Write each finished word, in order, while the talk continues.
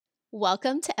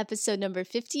Welcome to episode number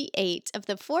 58 of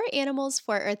the For Animals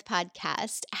for Earth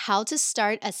podcast, How to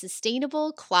Start a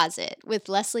Sustainable Closet with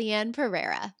Leslie Ann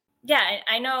Pereira. Yeah,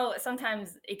 I know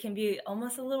sometimes it can be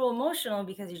almost a little emotional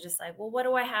because you're just like, well, what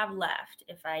do I have left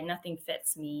if nothing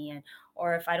fits me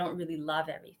or if I don't really love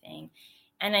everything?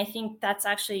 And I think that's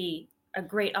actually a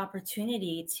great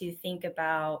opportunity to think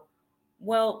about,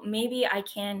 well, maybe I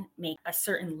can make a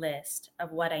certain list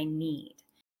of what I need.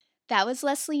 That was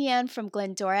Leslie Ann from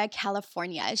Glendora,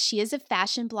 California. She is a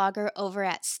fashion blogger over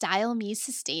at Style Me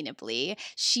Sustainably.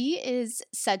 She is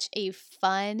such a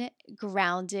fun,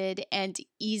 grounded, and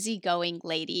easygoing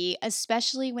lady,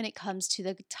 especially when it comes to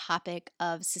the topic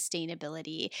of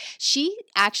sustainability. She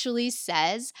actually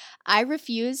says, I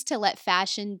refuse to let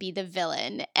fashion be the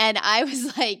villain. And I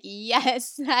was like,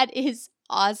 yes, that is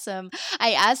awesome.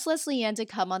 I asked Leslie Ann to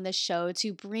come on the show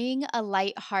to bring a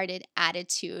lighthearted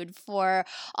attitude for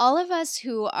all of us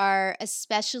who are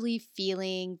especially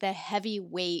feeling the heavy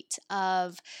weight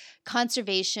of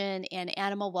conservation and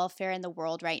animal welfare in the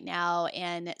world right now.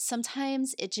 And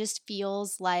sometimes it just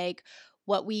feels like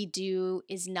what we do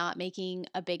is not making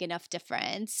a big enough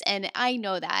difference. And I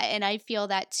know that, and I feel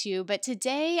that too. But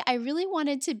today, I really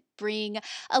wanted to bring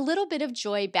a little bit of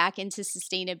joy back into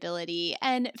sustainability.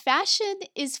 And fashion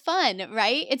is fun,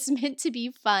 right? It's meant to be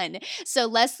fun. So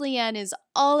Leslie Ann is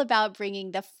all about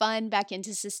bringing the fun back into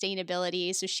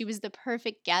sustainability. So she was the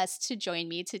perfect guest to join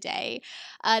me today.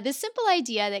 The simple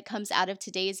idea that comes out of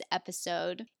today's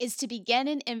episode is to begin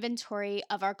an inventory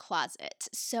of our closet.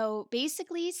 So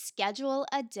basically, schedule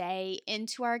a day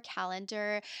into our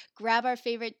calendar, grab our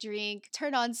favorite drink,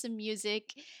 turn on some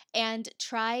music, and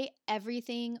try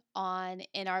everything on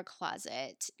in our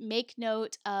closet. Make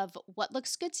note of what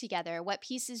looks good together. What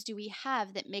pieces do we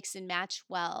have that mix and match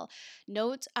well?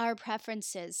 Note our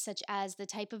preferences, such as the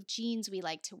type of jeans we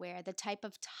like to wear, the type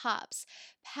of tops,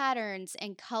 patterns,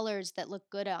 and colors that look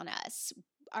good on us.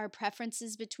 Our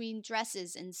preferences between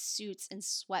dresses and suits and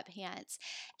sweatpants.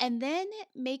 And then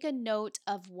make a note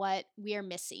of what we are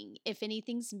missing, if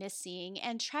anything's missing,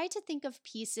 and try to think of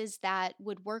pieces that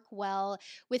would work well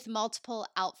with multiple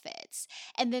outfits.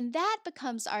 And then that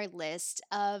becomes our list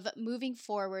of moving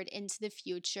forward into the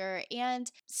future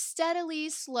and steadily,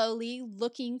 slowly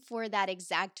looking for that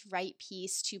exact right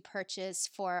piece to purchase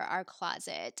for our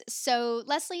closet. So,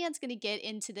 Leslie Ann's going to get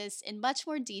into this in much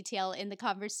more detail in the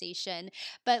conversation,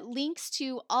 but links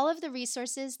to all of the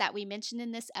resources that we mentioned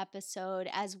in this episode,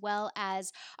 as well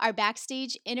as our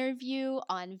backstage interview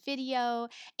on video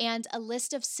and a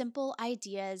list of simple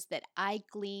ideas that I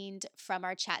gleaned from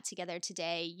our chat together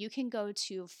today, you can go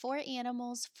to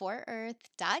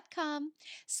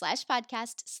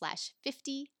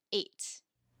foranimalsforearth.com/podcast/58.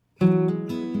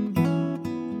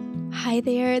 Hi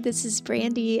there, this is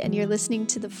Brandy, and you're listening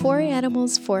to the For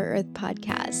Animals for Earth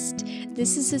podcast.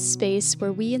 This is a space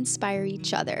where we inspire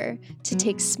each other to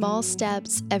take small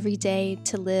steps every day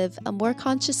to live a more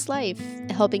conscious life,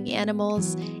 helping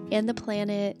animals and the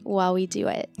planet while we do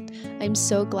it. I'm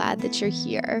so glad that you're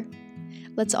here.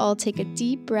 Let's all take a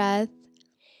deep breath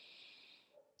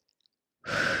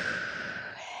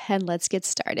and let's get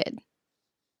started.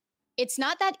 It's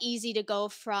not that easy to go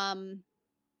from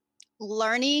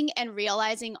learning and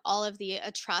realizing all of the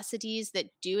atrocities that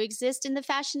do exist in the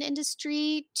fashion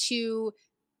industry to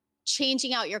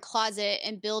changing out your closet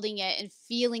and building it and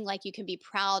feeling like you can be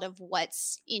proud of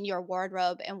what's in your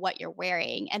wardrobe and what you're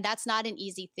wearing. And that's not an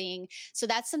easy thing. So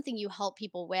that's something you help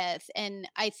people with. And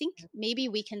I think maybe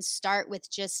we can start with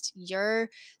just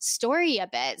your story a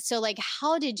bit. So, like,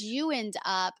 how did you end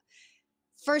up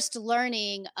first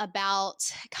learning about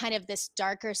kind of this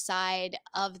darker side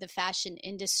of the fashion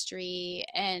industry,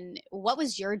 and what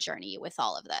was your journey with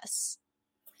all of this?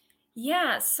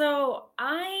 Yeah, so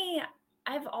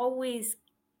I've always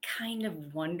kind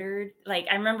of wondered, like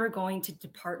I remember going to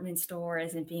department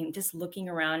stores and being just looking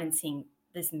around and seeing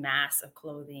this mass of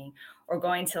clothing, or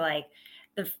going to like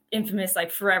the infamous like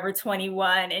Forever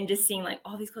 21 and just seeing like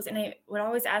all these clothes, and I would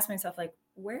always ask myself like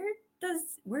where do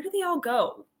they all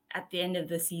go at the end of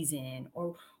the season,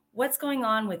 or what's going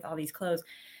on with all these clothes?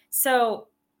 So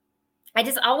I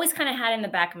just always kind of had in the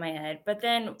back of my head. But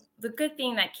then the good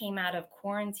thing that came out of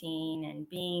quarantine and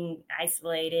being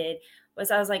isolated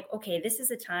was I was like, okay, this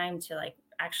is a time to like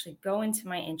actually go into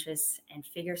my interests and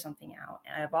figure something out.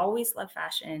 And I've always loved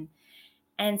fashion.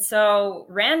 And so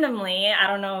randomly, I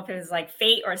don't know if it was like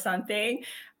fate or something,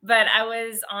 but I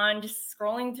was on just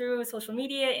scrolling through social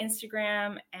media,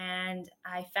 Instagram, and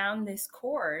I found this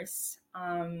course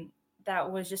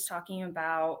that was just talking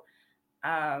about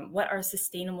what are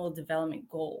sustainable development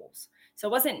goals. So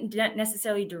it wasn't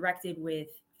necessarily directed with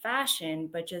fashion,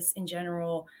 but just in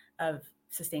general of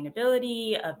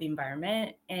sustainability, of the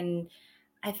environment. And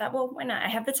I thought, well, why not? I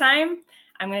have the time.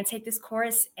 I'm going to take this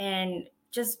course, and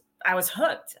just I was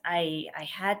hooked. I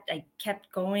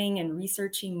kept going and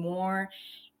researching more,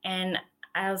 and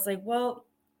I was like, well,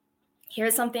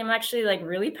 here's something I'm actually like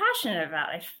really passionate about.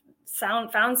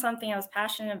 Found something I was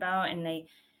passionate about, and I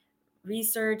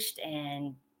researched,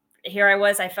 and here I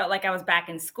was. I felt like I was back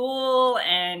in school,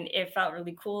 and it felt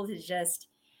really cool to just,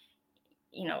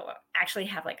 actually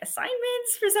have like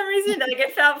assignments for some reason. Like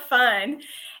it felt fun.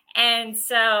 And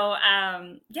so,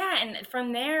 yeah, and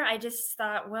from there, I just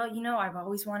thought, well, I've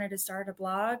always wanted to start a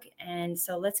blog. And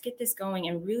so let's get this going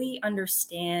and really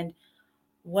understand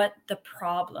what the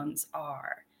problems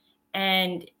are.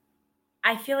 And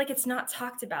I feel like it's not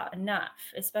talked about enough,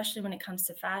 especially when it comes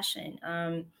to fashion.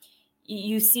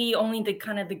 You see only the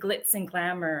kind of the glitz and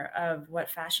glamour of what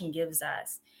fashion gives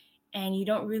us, and you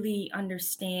don't really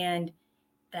understand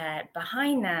that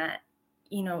behind that,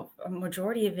 a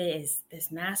majority of it is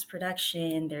this mass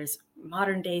production. There's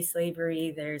modern day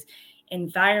slavery. There's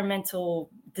environmental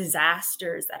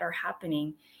disasters that are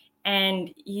happening,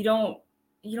 and you don't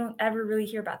ever really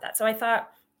hear about that. So I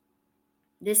thought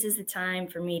this is the time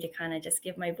for me to kind of just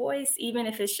give my voice, even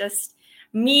if it's just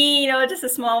me, just a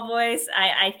small voice.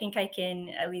 I think I can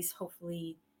at least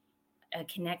hopefully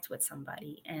connect with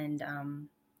somebody. And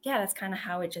yeah, that's kind of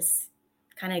how it just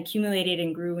kind of accumulated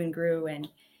and grew and grew. And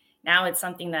now it's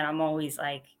something that I'm always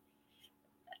like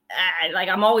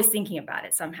I'm always thinking about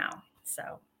it somehow.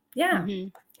 So yeah. Hmm.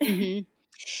 Hmm.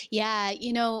 Yeah,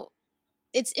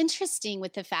 it's interesting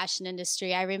with the fashion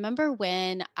industry. I remember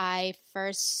when I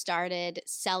first started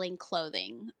selling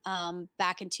clothing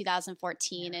back in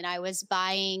 2014, Yeah. and I was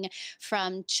buying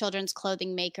from children's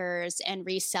clothing makers and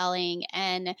reselling.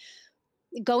 And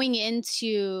going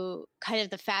into kind of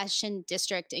the fashion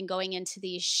district and going into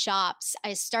these shops,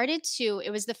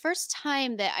 it was the first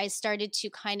time that I started to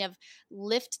kind of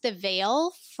lift the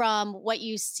veil from what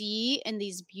you see in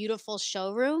these beautiful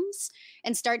showrooms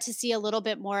and start to see a little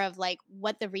bit more of like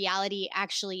what the reality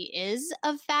actually is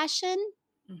of fashion.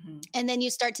 Hmm. And then you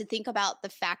start to think about the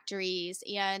factories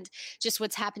and just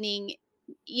what's happening,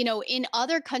 in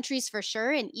other countries for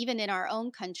sure, and even in our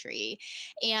own country.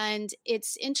 And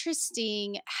it's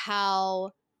interesting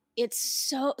how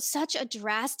it's such a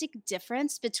drastic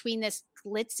difference between this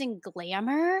glitz and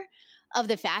glamour of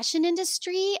the fashion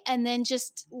industry and then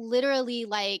just literally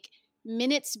like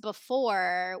minutes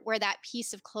before where that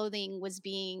piece of clothing was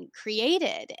being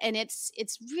created. And it's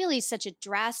really such a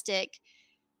drastic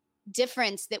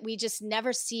difference that we just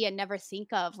never see and never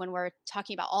think of when we're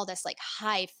talking about all this like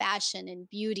high fashion and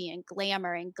beauty and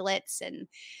glamour and glitz and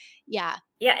yeah.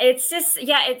 Yeah, it's just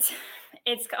yeah,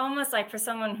 it's almost like for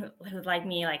someone who like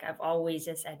me, like I've always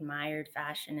just admired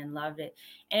fashion and loved it.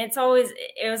 And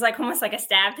it was like almost like a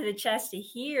stab to the chest to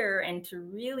hear and to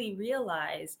really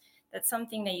realize that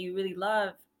something that you really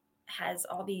love has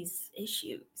all these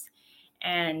issues.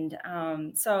 And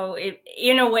so it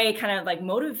in a way kind of like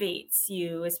motivates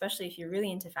you, especially if you're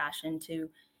really into fashion, to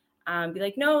be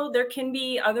like, no, there can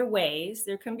be other ways.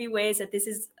 There can be ways that this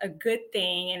is a good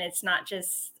thing and it's not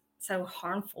just so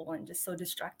harmful and just so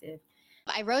destructive.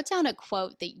 I wrote down a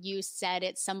quote that you said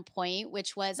at some point,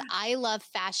 which was, I love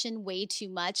fashion way too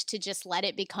much to just let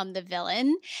it become the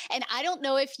villain. And I don't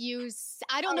know I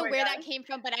don't Oh know my where that God. came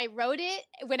from, but I wrote it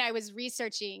when I was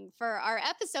researching for our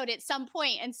episode at some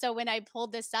point. And so when I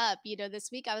pulled this up, this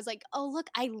week, I was like, oh,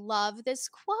 look, I love this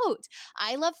quote.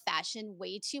 I love fashion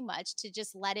way too much to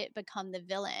just let it become the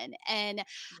villain. And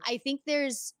I think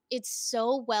it's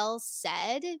so well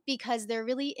said because there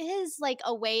really is like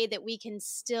a way that we can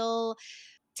still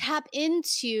tap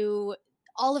into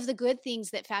all of the good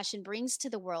things that fashion brings to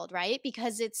the world, right?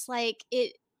 Because it's like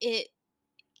it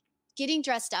getting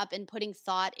dressed up and putting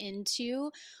thought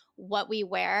into what we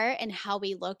wear and how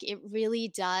we look, it really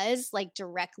does like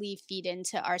directly feed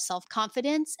into our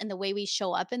self-confidence and the way we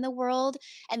show up in the world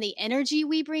and the energy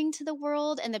we bring to the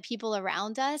world and the people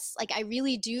around us. Like I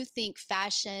really do think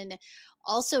fashion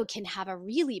also can have a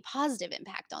really positive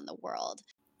impact on the world.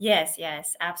 Yes,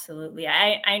 yes, absolutely.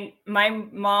 My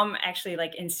mom actually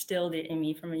like instilled it in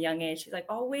me from a young age. She's like,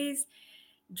 always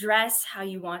dress how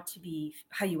you want to be,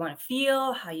 how you want to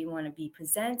feel, how you want to be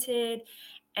presented.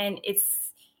 And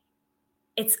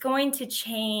it's going to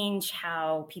change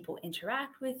how people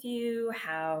interact with you,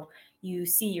 how you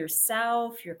see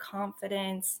yourself, your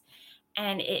confidence.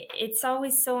 And it's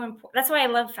always so important. That's why I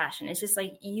love fashion. It's just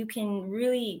like you can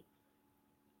really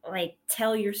like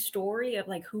tell your story of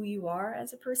like who you are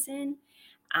as a person,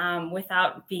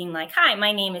 without being like, hi,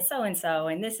 my name is so and so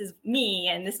and this is me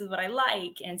and this is what I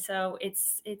like. And so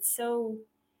it's so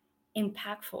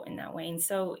impactful in that way. And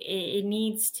so it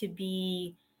needs to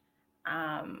be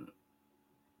um,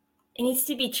 it needs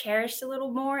to be cherished a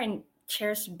little more and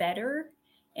cherished better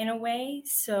in a way.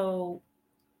 So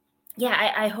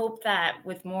yeah, I hope that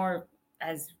with more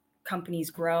as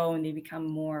companies grow and they become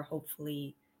more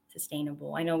hopefully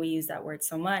sustainable. I know we use that word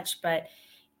so much, but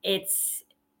it's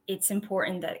it's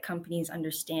important that companies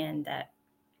understand that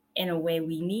in a way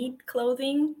we need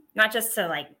clothing, not just to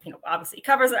like, obviously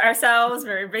covers ourselves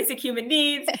for basic human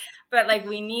needs, but like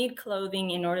we need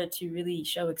clothing in order to really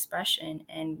show expression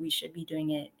and we should be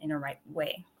doing it in a right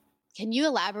way. Can you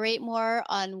elaborate more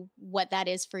on what that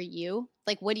is for you?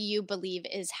 Like, what do you believe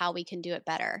is how we can do it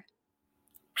better?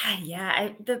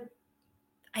 Yeah,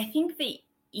 I think the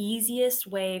easiest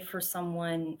way for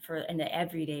someone, for an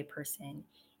everyday person,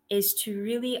 is to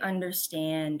really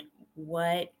understand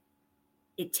what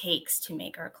it takes to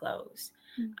make our clothes.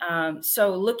 Mm.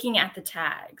 So looking at the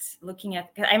tags,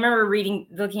 I remember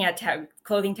looking at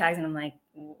clothing tags, and I'm like,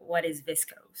 what is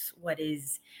viscose? What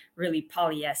is really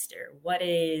polyester? What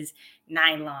is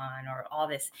nylon or all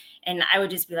this? And I would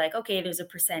just be like, okay, there's a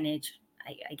percentage.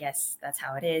 I guess that's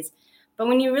how it is. But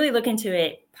when you really look into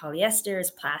it, polyester is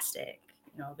plastic,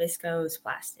 viscose,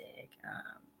 plastic,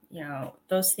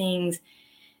 those things,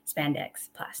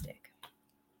 spandex, plastic.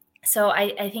 So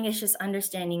I think it's just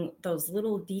understanding those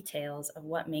little details of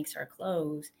what makes our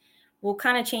clothes will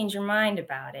kind of change your mind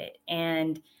about it.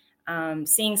 And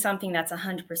seeing something that's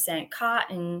 100%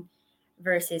 cotton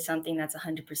versus something that's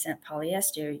 100%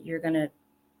 polyester, you're going to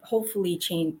hopefully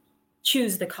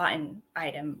choose the cotton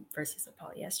item versus the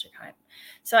polyester item.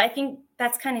 So I think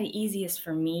that's kind of the easiest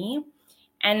for me.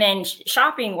 And then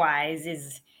shopping wise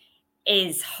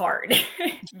is hard.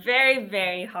 Very,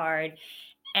 very hard.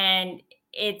 And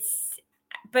it's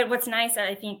but what's nice,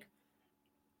 I think,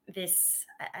 this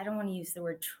I don't want to use the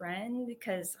word trend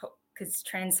because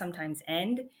trends sometimes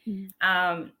end. Mhm.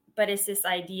 But it's this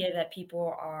idea that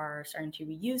people are starting to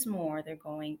reuse more. They're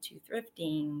going to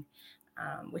thrifting,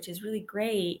 which is really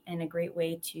great and a great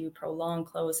way to prolong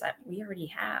clothes that we already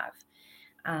have.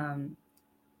 Um,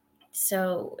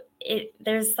 so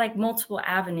there's like multiple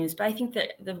avenues, but I think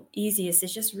that the easiest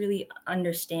is just really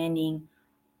understanding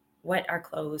what our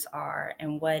clothes are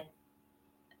and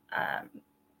um,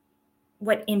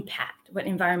 what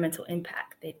environmental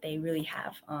impact that they really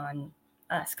have on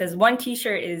us. Because one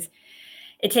T-shirt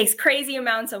it takes crazy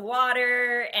amounts of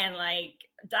water and like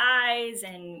dyes,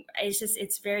 and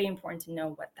it's very important to know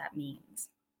what that means.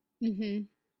 Mhm.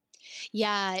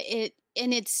 Yeah,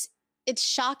 it's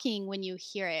shocking when you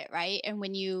hear it, right? And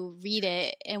when you read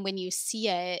it and when you see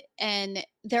it. And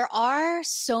there are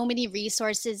so many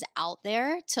resources out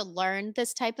there to learn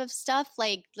this type of stuff.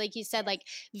 Like you said, like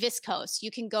viscose,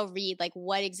 you can go read like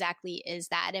what exactly is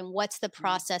that and what's the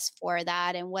Mhm. process for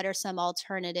that and what are some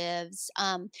alternatives.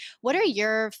 What are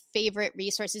your favorite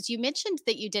resources? You mentioned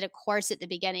that you did a course at the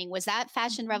beginning. Was that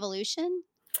Fashion Mhm. Revolution?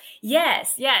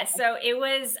 Yes, yes. So it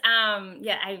was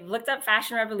yeah, I looked up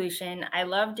Fashion Revolution. I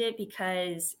loved it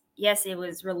because yes, it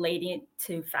was related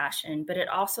to fashion, but it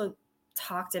also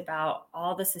talked about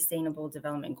all the sustainable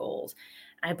development goals.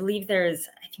 I believe there's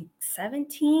I think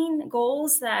 17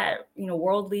 goals that,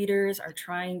 world leaders are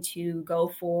trying to go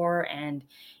for, and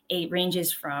it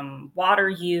ranges from water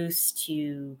use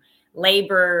to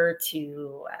labor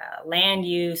to land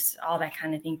use, all that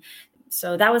kind of thing.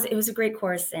 So it was a great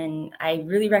course, and I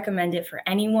really recommend it for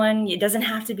anyone. It doesn't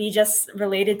have to be just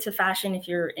related to fashion. If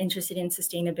you're interested in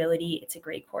sustainability, it's a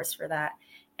great course for that,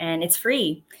 and it's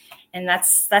free. And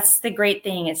that's the great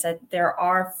thing, is that there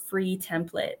are free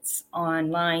templates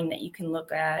online that you can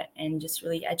look at and just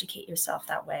really educate yourself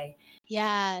that way.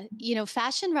 Yeah,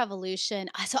 Fashion Revolution.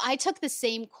 So I took the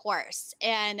same course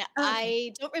and Okay.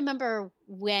 I don't remember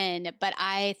when, but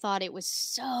I thought it was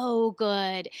so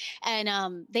good.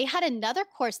 And they had another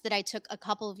course that I took a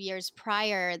couple of years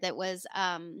prior that was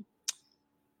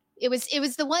it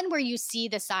was the one where you see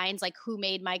the signs like who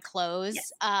made my clothes.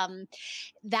 Yes.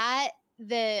 That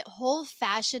the whole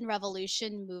fashion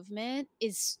revolution movement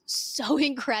is so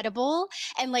incredible,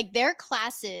 and like their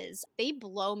classes, they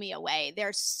blow me away.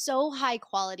 They're so high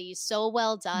quality, so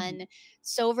well Mhm. done,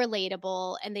 so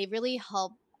relatable, and they really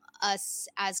help us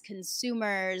as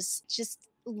consumers just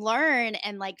learn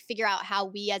and like figure out how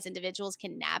we as individuals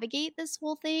can navigate this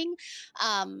whole thing.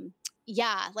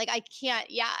 Yeah, like I can't,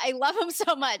 yeah, I love them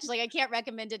so much, like I can't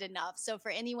recommend it enough. So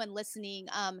for anyone listening,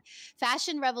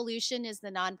 Fashion Revolution is the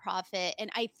nonprofit,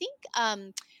 and I think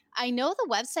I know the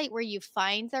website where you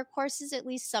find their courses, at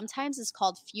least sometimes, is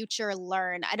called Future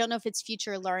Learn. I don't know if it's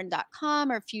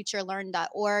futurelearn.com or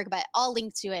futurelearn.org, but I'll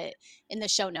link to it in the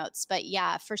show notes. But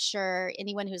yeah, for sure,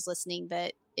 anyone who's listening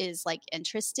that is like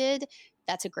interested,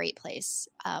 that's a great place.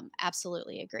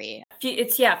 Absolutely agree.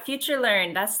 It's yeah, Future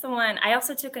Learn. That's the one. I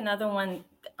also took another one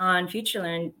on Future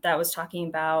Learn that was talking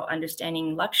about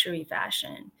understanding luxury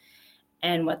fashion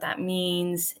and what that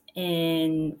means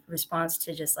in response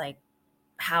to just like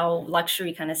how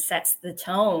luxury kind of sets the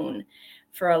tone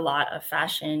for a lot of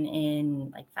fashion in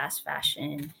like fast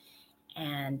fashion.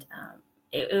 And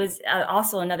it was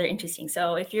also another interesting.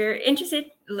 So if you're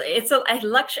interested, it's a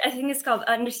luxury. I think it's called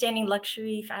Understanding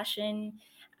Luxury Fashion,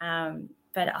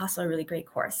 but also a really great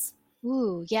course.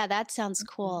 Ooh, yeah, that sounds Mhm.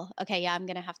 cool. Okay, yeah, I'm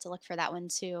gonna have to look for that one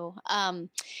too.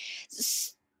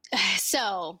 S-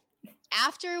 so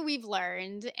after we've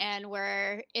learned and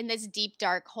we're in this deep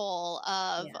dark hole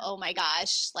of, Yeah. oh my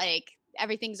gosh, like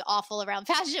everything's awful around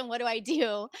fashion, what do I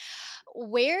do?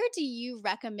 Where do you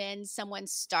recommend someone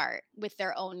start with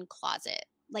their own closet?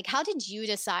 Like, how did you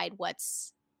decide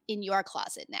what's in your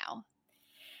closet now?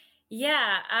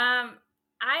 Yeah,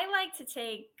 I like to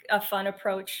take a fun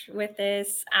approach with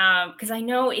this because I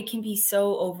know it can be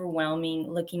so overwhelming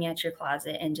looking at your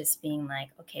closet and just being like,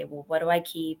 okay, well, what do I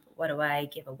keep? What do I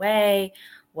give away?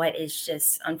 What is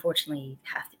just unfortunately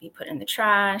have to be put in the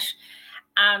trash?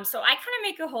 So I kind of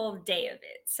make a whole day of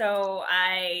it. So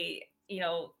I,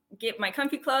 get my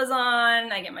comfy clothes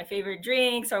on, I get my favorite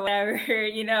drinks or whatever,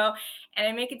 and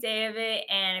I make a day of it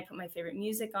and I put my favorite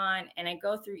music on and I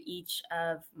go through each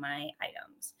of my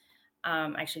items.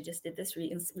 I actually just did this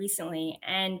recently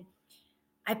and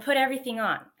I put everything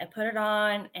on. I put it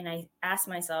on and I ask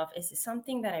myself, is it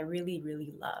something that I really,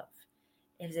 really love?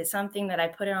 Is it something that I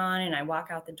put it on and I walk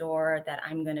out the door that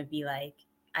I'm going to be like,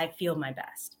 I feel my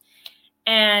best?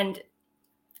 And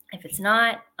if it's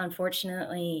not,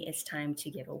 unfortunately, it's time to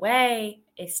give away.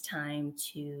 It's time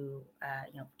to,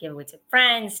 give away to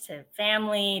friends, to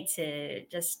family, to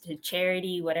just to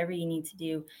charity, whatever you need to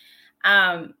do.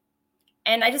 Um,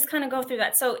 and I just kind of go through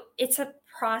that. So it's a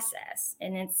process,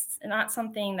 and it's not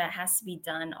something that has to be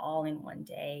done all in one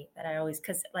day. That I always,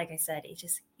 because like I said, it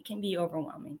can be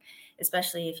overwhelming,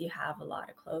 especially if you have a lot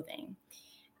of clothing.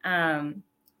 Um,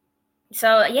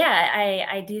 so yeah,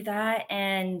 I do that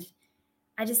and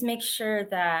I just make sure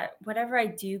that whatever I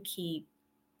do keep,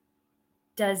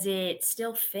 does it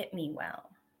still fit me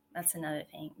well? That's another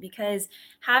thing because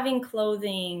having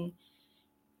clothing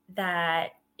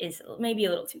that is maybe a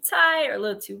little too tight or a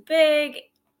little too big,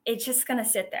 it's just going to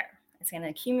sit there. It's going to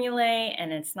accumulate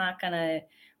and it's not going to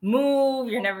move.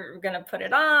 You're never going to put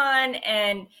it on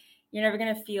and you're never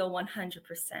going to feel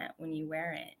 100% when you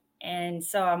wear it. And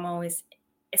so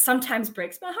it sometimes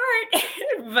breaks my heart,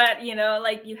 but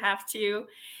like you have to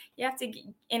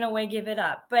in a way give it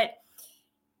up. But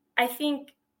I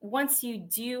think once you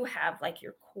do have like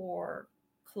your core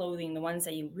clothing, the ones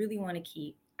that you really want to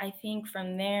keep, I think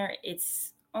from there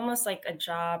it's almost like a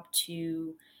job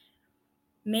to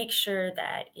make sure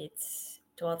that it's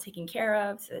well taken care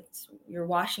of, so you're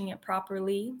washing it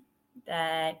properly,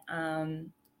 that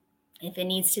if it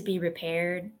needs to be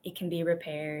repaired, it can be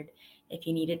repaired. If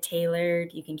you need it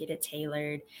tailored, you can get it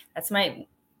tailored.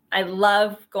 I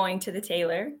love going to the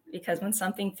tailor because when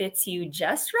something fits you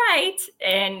just right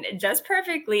and just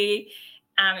perfectly,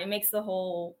 it makes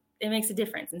a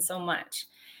difference in so much.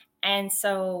 And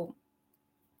so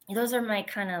those are my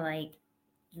kind of like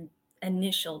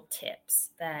initial tips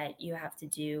that you have to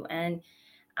do. And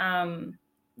um,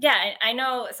 yeah, I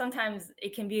know sometimes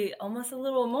it can be almost a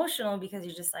little emotional because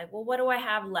you're just like, well, what do I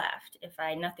have left if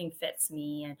I nothing fits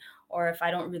me and or if I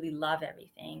don't really love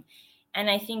everything? And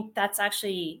I think that's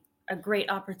actually a great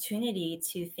opportunity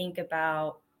to think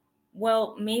about,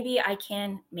 well, maybe I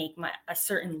can make my a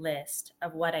certain list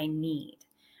of what I need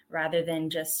rather than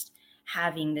just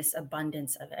having this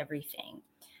abundance of everything.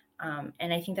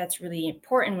 And I think that's really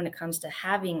important when it comes to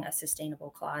having a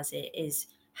sustainable closet is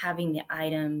having the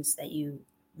items that you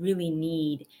really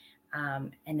need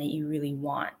and that you really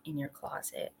want in your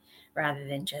closet rather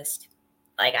than just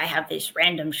like I have this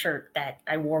random shirt that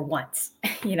I wore once,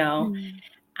 you know. Mm.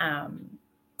 Um,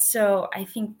 so I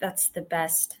think that's the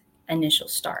best initial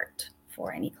start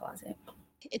for any closet.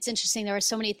 It's interesting. There were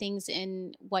so many things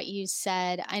in what you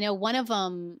said. I know one of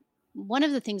them, one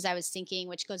of the things I was thinking,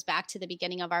 which goes back to the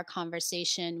beginning of our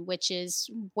conversation, which is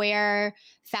where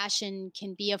fashion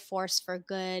can be a force for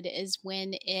good, is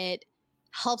when it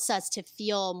helps us to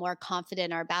feel more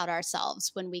confident about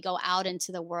ourselves when we go out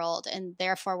into the world, and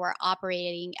therefore we're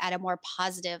operating at a more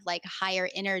positive, like higher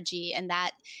energy, and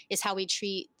that is how we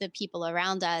treat the people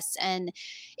around us. And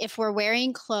if we're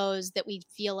wearing clothes that we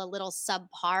feel a little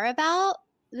subpar about,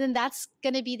 then that's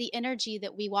going to be the energy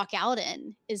that we walk out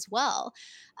in as well.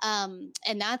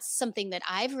 And that's something that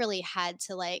I've really had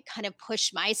to like kind of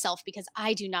push myself, because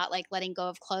I do not like letting go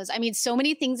of clothes. I mean, so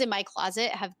many things in my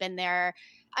closet have been there.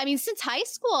 I mean, since high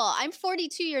school. I'm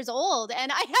 42 years old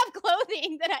and I have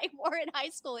clothing that I wore in high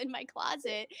school in my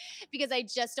closet because I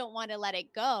just don't want to let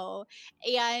it go.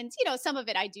 And, some of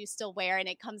it I do still wear and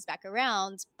it comes back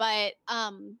around. But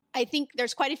I think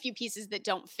there's quite a few pieces that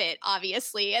don't fit,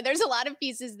 obviously. And there's a lot of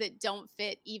pieces that don't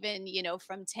fit, even,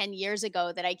 from 10 years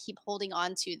ago, that I keep holding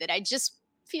on to, that I just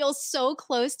feel so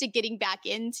close to getting back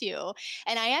into.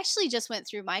 And I actually just went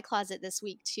through my closet this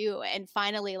week too and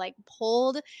finally like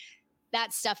pulled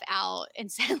that stuff out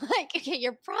and said like, okay,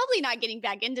 you're probably not getting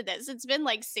back into this. It's been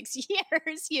like 6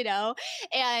 years,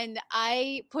 and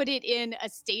I put it in a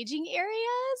staging area.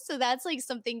 So that's like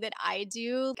something that I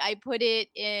do. I put it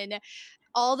in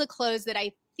all the clothes that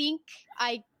I think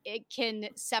it can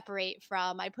separate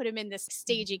from. I put them in this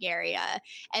staging area.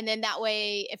 And then that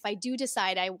way, if I do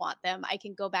decide I want them, I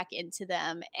can go back into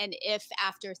them. And if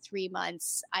after 3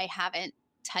 months I haven't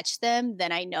touched them,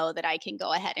 then I know that I can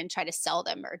go ahead and try to sell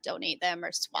them or donate them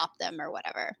or swap them or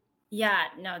whatever. Yeah,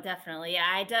 no, definitely. Yeah,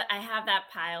 I have that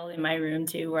pile in my room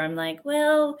too, where I'm like,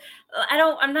 well,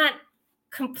 I'm not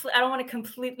complete. I don't want to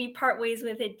completely part ways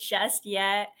with it just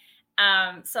yet.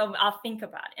 So I'll think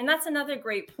about it. And that's another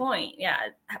great point. Yeah,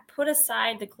 put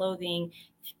aside the clothing,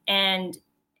 and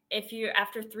if you're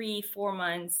after 3, 4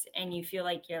 months and you feel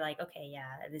like you're like, okay,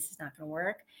 yeah, this is not going to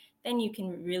work, then you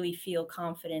can really feel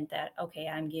confident that, okay,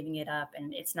 I'm giving it up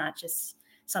and it's not just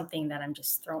something that I'm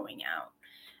just throwing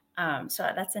out. So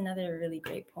that's another really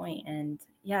great point, and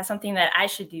yeah, something that I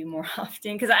should do more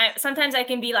often, because I sometimes I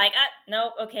can be like,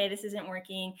 nope, okay, this isn't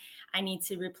working. I need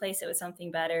to replace it with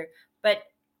something better. But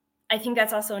I think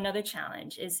that's also another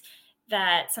challenge, is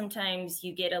that sometimes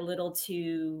you get a little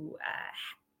too,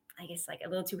 I guess, like a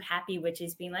little too happy, which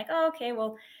is being like, oh, okay,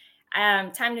 well,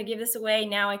 time to give this away.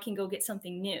 Now I can go get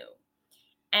something new.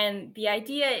 And the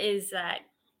idea is that,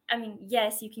 I mean,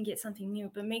 yes, you can get something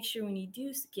new, but make sure when you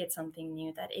do get something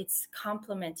new that it's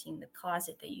complementing the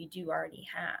closet that you do already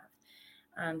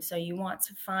have. So you want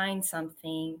to find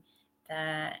something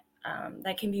that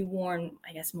can be worn,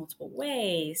 I guess, multiple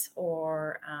ways,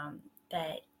 or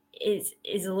that is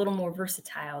a little more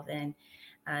versatile than,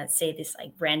 say, this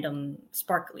like random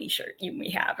sparkly shirt you may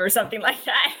have or something like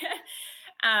that.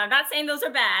 Not saying those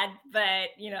are bad, but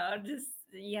just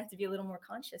you have to be a little more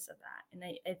conscious of that. And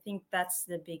I think that's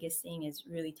the biggest thing, is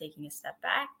really taking a step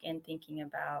back and thinking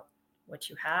about what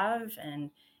you have and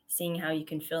seeing how you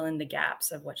can fill in the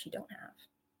gaps of what you don't have.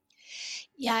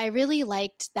 Yeah, I really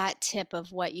liked that tip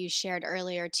of what you shared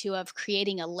earlier too, of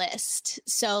creating a list.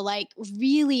 So like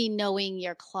really knowing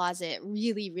your closet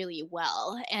really, really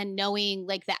well, and knowing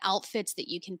like the outfits that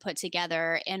you can put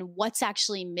together and what's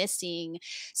actually missing,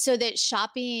 so that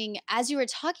shopping, as you were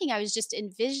talking, I was just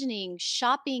envisioning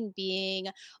shopping being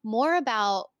more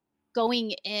about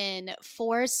going in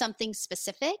for something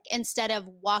specific instead of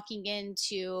walking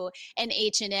into an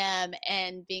H&M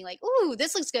and being like, "Ooh,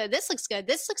 this looks good. This looks good.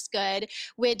 This looks good."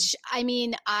 Which, I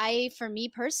mean, for me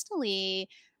personally,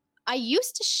 I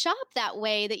used to shop that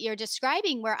way that you're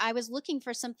describing, where I was looking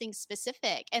for something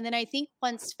specific. And then I think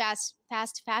once fast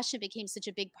fashion became such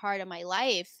a big part of my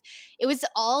life, it was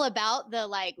all about the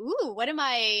like, ooh, what am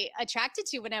I attracted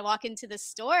to when I walk into the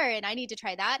store? And I need to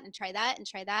try that and try that and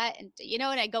try that. And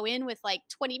I go in with like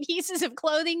 20 pieces of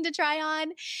clothing to try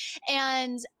on.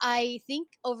 And I think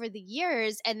over the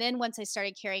years, and then once I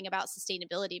started caring about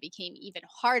sustainability, it became even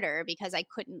harder because I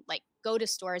couldn't like go to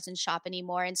stores and shop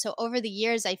anymore. And so over the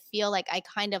years, I feel like I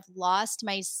kind of lost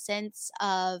my sense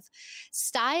of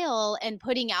style and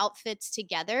putting outfits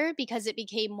together, because it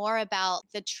became more about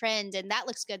the trend and that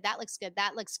looks good, that looks good,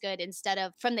 that looks good, instead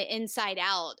of from the inside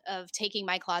out of taking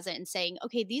my closet and saying,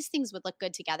 okay, these things would look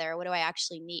good together. What do I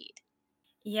actually need?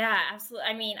 Yeah, absolutely.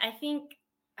 I mean, I think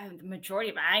the majority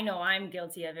of it, I know I'm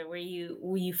guilty of it, where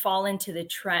you fall into the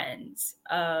trends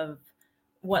of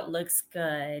what looks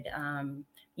good.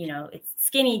 It's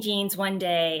skinny jeans one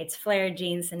day, it's flared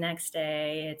jeans the next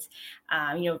day, it's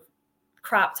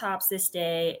crop tops this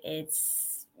day,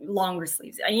 it's longer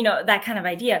sleeves, that kind of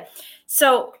idea.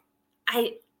 So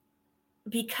I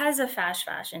because of fast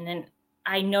fashion, and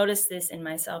I noticed this in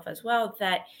myself as well,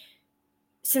 that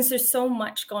since there's so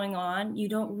much going on, you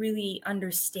don't really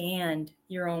understand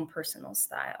your own personal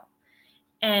style.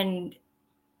 And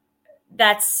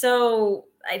that's so,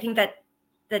 I think that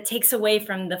that takes away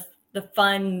from the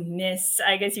funness,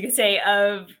 I guess you could say,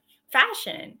 of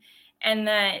fashion, and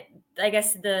that, I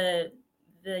guess, the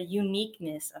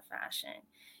uniqueness of fashion,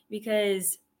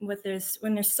 because with there's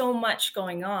when there's so much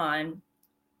going on,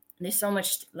 there's so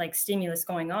much like stimulus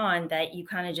going on that you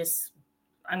kind of just,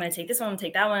 I'm going to take this one,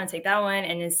 take that one, take that one,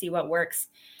 and then see what works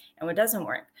and what doesn't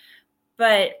work.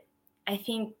 But I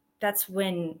think that's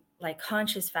when like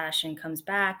conscious fashion comes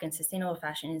back and sustainable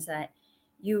fashion, is that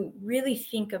you really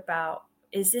think about,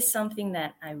 is this something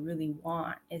that I really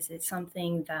want? Is it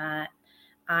something that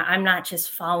I'm not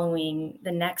just following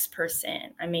the next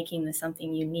person? I'm making this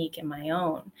something unique and my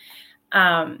own.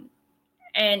 Um,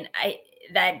 and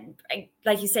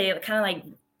like you say, it kind of like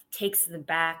takes the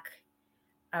back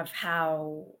of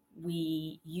how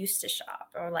we used to shop.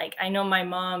 Or like, I know my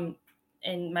mom,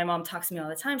 and my mom talks to me all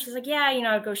the time. She's like, yeah,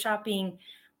 I'd go shopping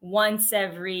once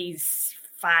every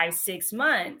 5, 6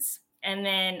 months. And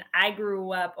then I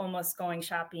grew up almost going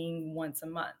shopping once a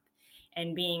month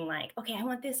and being like, okay, I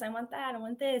want this, I want that, I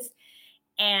want this.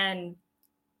 And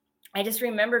I just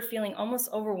remember feeling almost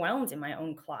overwhelmed in my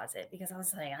own closet, because I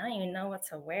was like, I don't even know what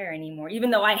to wear anymore,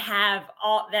 even though I have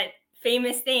all that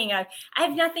famous thing of, I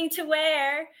have nothing to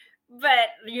wear, but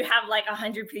you have like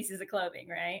 100 pieces of clothing,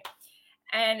 right?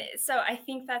 And so I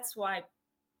think that's why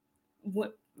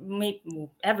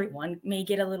everyone may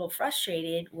get a little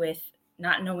frustrated with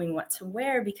not knowing what to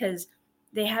wear, because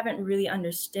they haven't really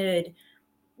understood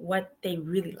what they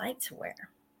really like to wear.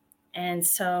 And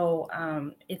so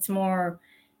it's more,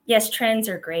 yes, trends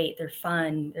are great, they're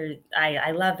fun,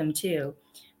 I love them too,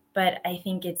 but I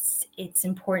think it's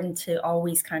important to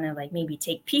always kind of like maybe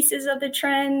take pieces of the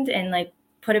trend and like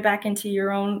put it back into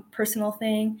your own personal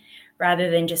thing, rather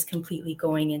than just completely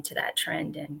going into that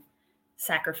trend and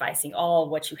sacrificing all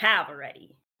what you have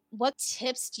already. What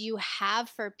tips do you have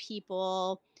for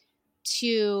people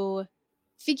to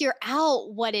figure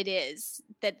out what it is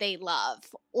that they love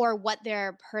or what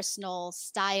their personal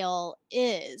style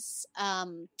is?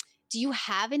 Do you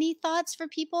have any thoughts for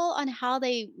people on how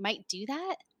they might do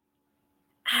that?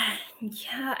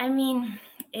 Yeah, I mean,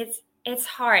 it's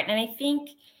hard, and I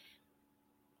think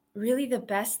really the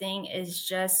best thing is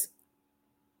just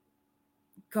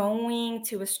going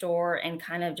to a store and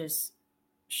kind of just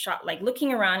shop, like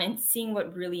looking around and seeing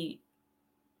what really,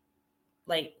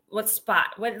 like, what spot,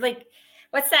 what, like,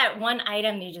 what's that one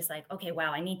item you just like, okay,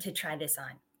 wow, I need to try this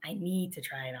on. I need to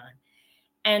try it on.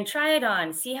 And try it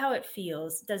on, see how it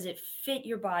feels. Does it fit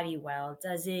your body well?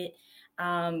 Does it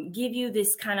give you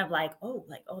this kind of like, oh,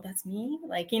 that's me?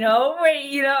 Like, where,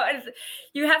 you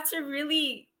have to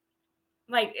really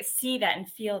like see that and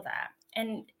feel that.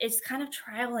 And it's kind of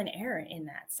trial and error in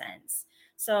that sense.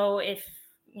 So if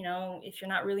you're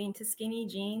not really into skinny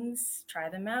jeans, try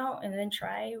them out and then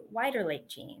try wider leg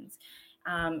jeans.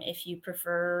 If you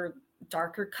prefer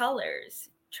darker colors,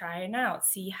 try it out,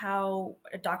 see how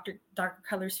darker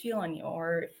colors feel on you,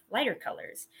 or lighter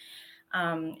colors.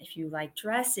 If you like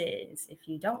dresses, if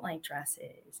you don't like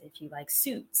dresses, if you like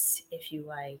suits, if you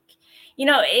like,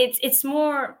 it's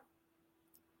more,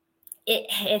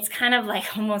 it's kind of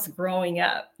like almost growing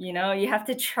up. You have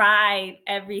to try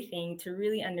everything to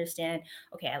really understand,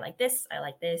 okay, I like this,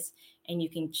 and you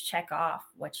can check off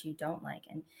what you don't like.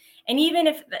 And even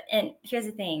if, and here's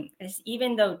the thing, is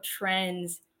even though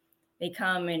trends, they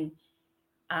come, and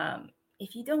um,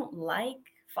 if you don't like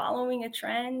following a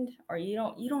trend, or you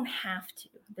don't have to,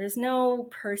 there's no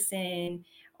person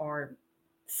or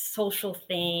social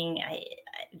thing,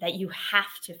 that you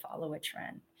have to follow a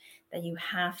trend, that you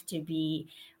have to be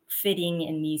fitting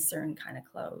in these certain kind of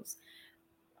clothes.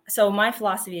 So my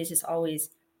philosophy is just always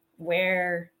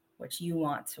wear what you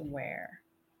want to wear.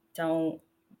 Don't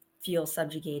feel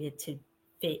subjugated to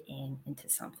fit into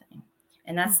something.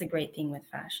 And that's the great thing with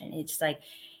fashion. It's like,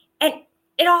 and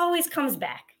it always comes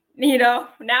back.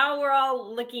 Now we're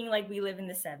all looking like we live in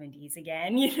the 70s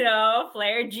again,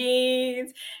 flared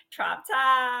jeans, crop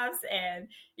tops, and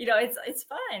it's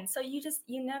fun. So you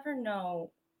never know,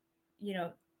 you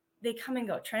know, they come and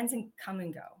go, trends and come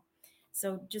and go.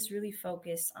 So just really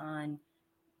focus on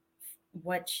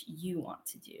what you want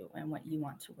to do and what you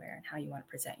want to wear and how you want to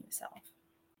present yourself.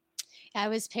 I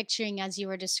was picturing as you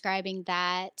were describing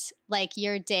that, like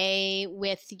your day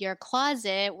with your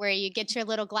closet where you get your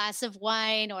little glass of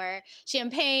wine or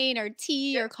champagne or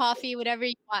tea or coffee, whatever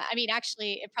you want. I mean,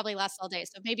 actually, it probably lasts all day.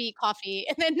 So maybe coffee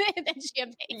and then, then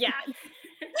Yeah.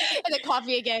 champagne. and then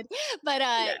coffee again. But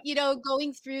Yeah.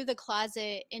 going through the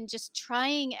closet and just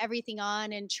trying everything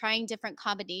on and trying different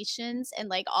combinations and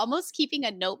like almost keeping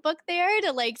a notebook there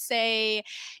to like say,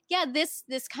 yeah, this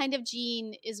kind of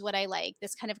jean is what I like.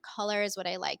 This kind of color is what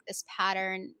I like. This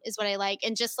pattern is what I like.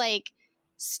 And just like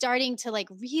starting to like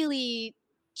really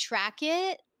track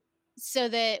it so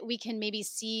that we can maybe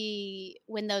see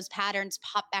when those patterns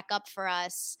pop back up for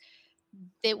us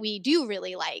that we do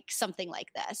really like something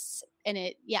like this. And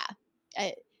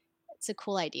it's a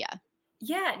cool idea.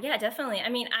 Yeah, yeah, definitely. I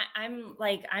mean,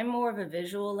 I'm more of a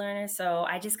visual learner, so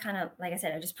I just kind of, like I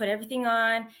said, I just put everything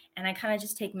on, and I kind of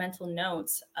just take mental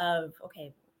notes of,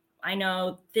 okay, I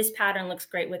know this pattern looks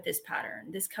great with this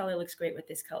pattern. This color looks great with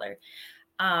this color.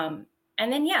 Um,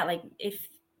 and then yeah, like if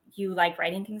you like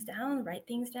writing things down, write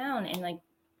things down, and like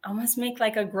almost make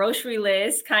like a grocery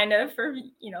list kind of for,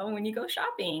 when you go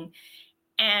shopping.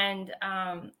 And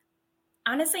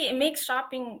honestly, it makes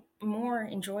shopping more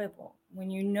enjoyable when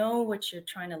you know what you're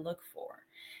trying to look for.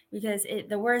 Because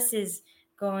the worst is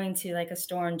going to like a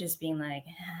store and just being like,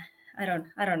 I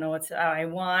don't know I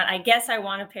want. I guess I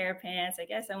want a pair of pants. I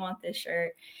guess I want this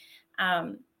shirt.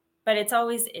 Um, but it's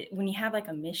always when you have like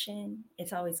a mission,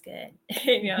 it's always good.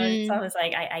 It's Mhm. always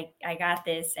like I got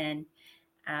this, and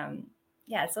um,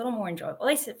 yeah, it's a little more enjoyable. At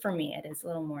least for me, it is a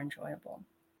little more enjoyable.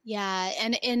 Yeah,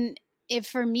 and if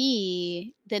for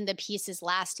me, then the pieces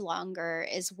last longer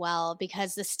as well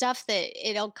because the stuff that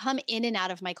it'll come in and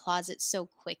out of my closet so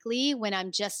quickly when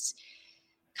I'm just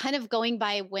kind of going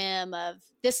by whim of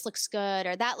this looks good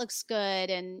or that looks good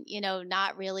and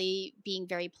not really being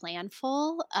very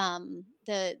planful.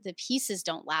 The pieces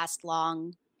don't last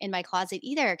long in my closet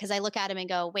either because I look at them and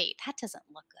go, wait, that doesn't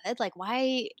look good. Like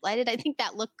why did I think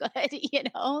that looked good?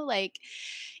 Like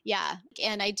yeah.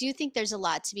 And I do think there's a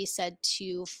lot to be said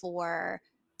too for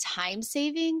time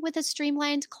saving with a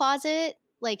streamlined closet.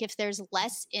 Like if there's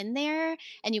less in there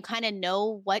and you kind of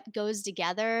know what goes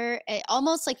together,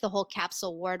 almost like the whole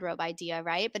capsule wardrobe idea,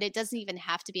 right? But it doesn't even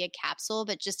have to be a capsule,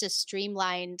 but just a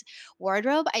streamlined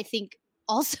wardrobe, I think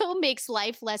also makes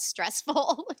life less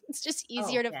stressful. It's just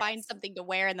easier Oh to find yes. something to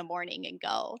wear in the morning and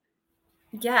go.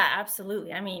 Yeah,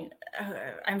 absolutely. I mean,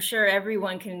 I'm sure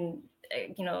everyone can,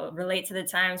 relate to the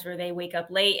times where they wake up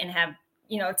late and have,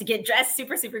 to get dressed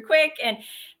super, super quick. And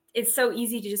it's so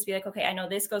easy to just be like, okay, I know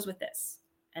this goes with this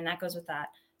and that goes with that.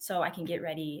 So I can get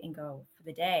ready and go for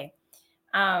the day.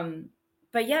 Um,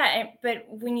 but yeah, but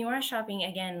when you are shopping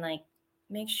again, like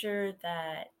make sure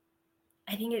that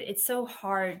I think it's so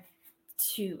hard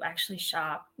to actually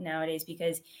shop nowadays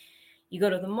because you go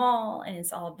to the mall and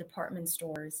it's all department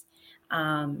stores.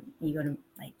 You go to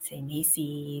like say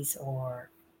Macy's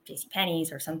or J.C.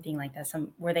 Penney's or something like that,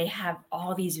 some where they have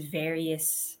all these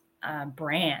various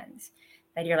brands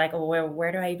that you're like, oh,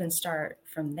 where do I even start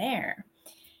from there?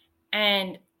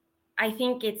 And I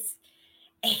think it's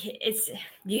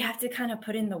you have to kind of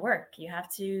put in the work. You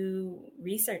have to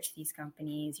research these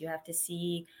companies. You have to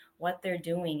see what they're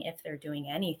doing, if they're doing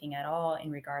anything at all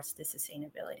in regards to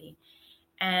sustainability.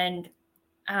 And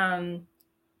um,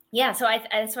 yeah, so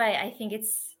that's why I think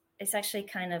it's actually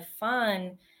kind of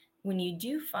fun when you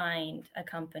do find a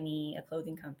company, a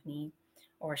clothing company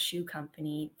or a shoe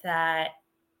company that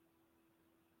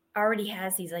already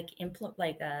has these like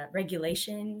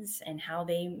regulations and how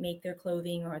they make their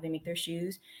clothing or they make their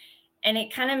shoes, and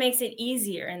it kind of makes it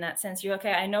easier in that sense. You're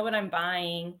okay, I know what I'm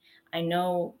buying, I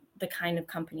know the kind of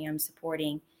company I'm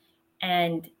supporting,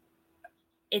 and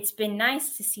it's been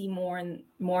nice to see more and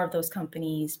more of those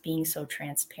companies being so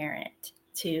transparent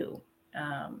too.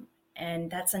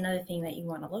 And that's another thing that you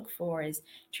want to look for is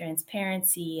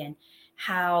transparency and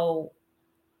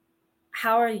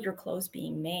how are your clothes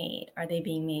being made? Are they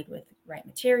being made with right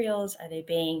materials? Are they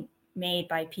being made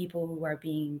by people who are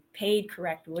being paid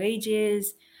correct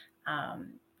wages?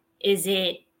 Um, is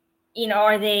it,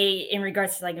 are they in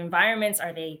regards to like environments?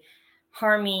 Are they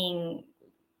harming,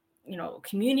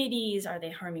 communities? Are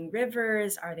they harming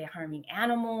rivers? Are they harming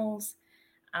animals?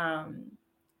 Um,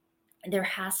 there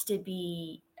has to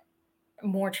be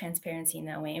more transparency in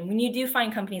that way. And when you do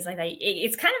find companies like that,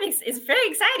 it's kind of it's very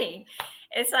exciting.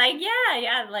 It's like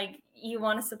yeah, like you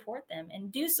want to support them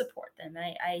and do support them.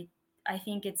 I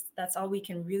think that's all we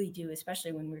can really do,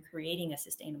 especially when we're creating a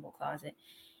sustainable closet,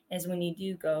 is when you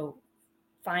do go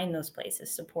find those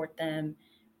places, support them,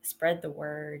 spread the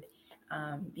word,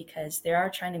 because they are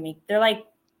trying to make. They're like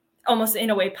almost in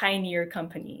a way pioneer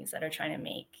companies that are trying to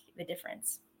make the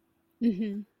difference.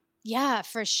 Mhm. Yeah,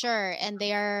 for sure. And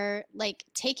they're like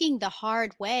taking the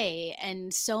hard way,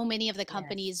 and so many of the Yes.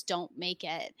 companies don't make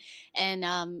it. And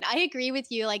I agree with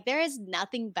you. Like, there is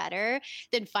nothing better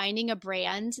than finding a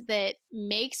brand that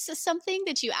makes something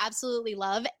that you absolutely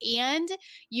love, and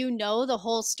you know the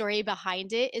whole story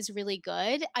behind it is really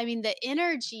good. I mean, the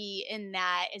energy in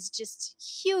that is just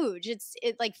huge.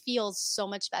 It like feels so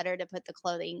much better to put the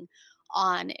clothing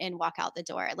on and walk out the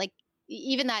door. Like,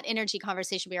 even that energy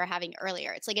conversation we were having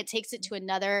earlier, it's like it takes it to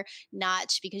another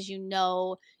notch because you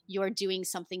know you're doing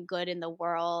something good in the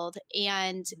world.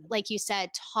 And Mhm. like you said,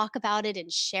 talk about it and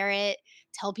share it,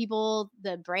 tell people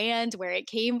the brand, where it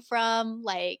came from.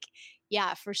 Like,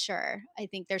 yeah, for sure. I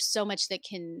think there's so much that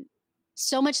can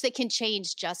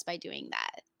change just by doing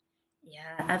that.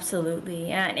 Yeah,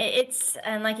 absolutely. And it's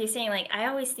and like you're saying, like I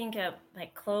always think of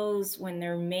like clothes when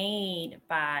they're made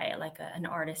by like an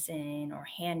artisan or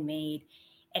handmade,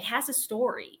 it has a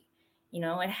story.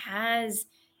 It has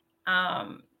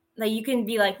like you can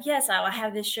be like, yes, I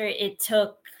have this shirt. It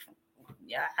took,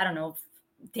 yeah, I don't know,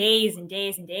 days and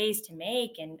days and days to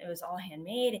make, and it was all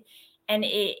handmade, and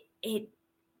it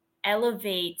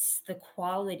elevates the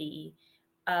quality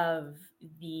of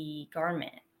the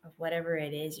garment, of whatever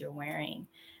it is you're wearing.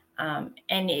 And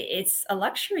it's a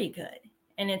luxury good,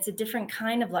 and it's a different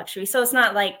kind of luxury. So it's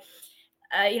not like,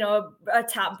 a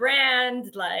top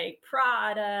brand like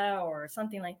Prada or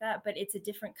something like that, but it's a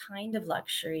different kind of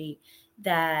luxury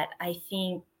that I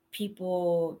think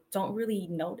people don't really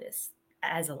notice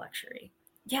as a luxury.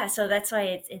 Yeah, so that's why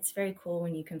it's very cool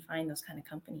when you can find those kind of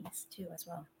companies too as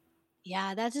well.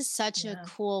 Yeah, that is such a Yeah.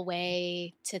 cool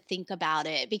way to think about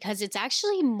it, because it's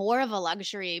actually more of a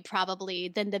luxury probably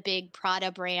than the big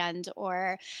Prada brand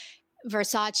or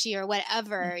Versace or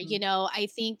whatever. Mhm. I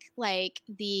think like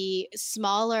the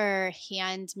smaller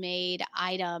handmade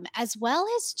item, as well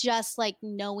as just like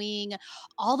knowing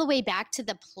all the way back to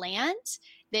the plant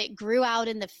that grew out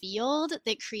in the field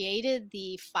that created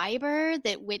the fiber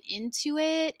that went into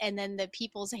it, and then the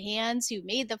people's hands who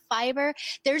made the fiber.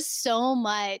 There's so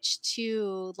much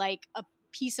to like a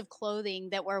piece of clothing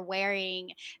that we're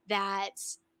wearing that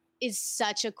is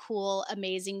such a cool,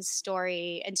 amazing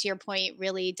story. And to your point,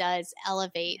 really does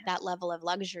elevate Yeah. that level of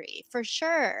luxury for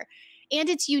sure. And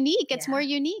it's unique. It's more Yeah.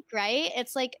 unique, right?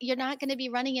 It's like you're not going to be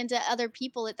running into other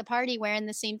people at the party wearing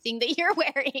the same thing that you're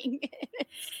wearing.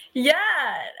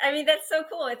 Yeah, I mean that's so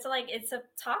cool. It's like it's a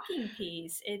talking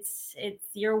piece. It's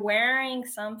you're wearing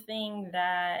something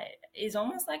that is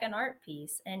almost like an art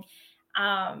piece, and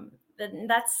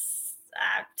that's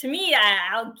to me.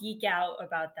 I'll geek out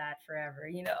about that forever.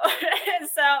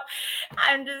 So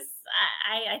I'm just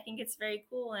I think it's very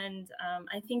cool, and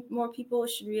I think more people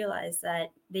should realize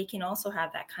that they can also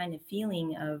have that kind of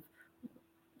feeling of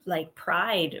like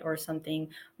pride or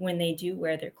something when they do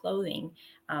wear their clothing.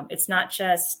 It's not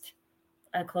just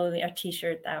a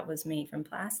t-shirt that was made from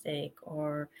plastic,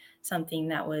 or something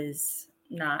that was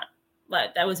not,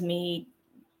 but that was made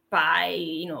by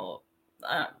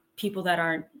people that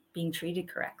aren't being treated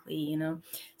correctly.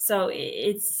 So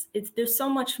it's there's so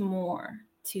much more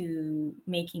to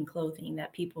making clothing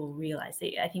that people realize.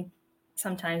 I think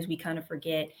sometimes we kind of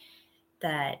forget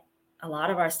that a lot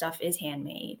of our stuff is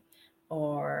handmade,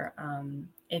 or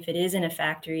if it is in a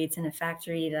factory, it's in a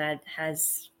factory that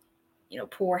has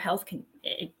poor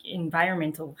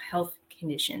environmental health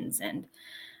conditions. And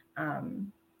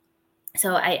um,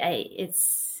 so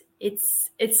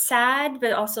it's sad,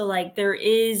 but also like there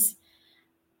is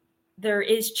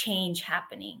change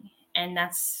happening, and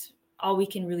that's all we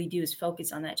can really do is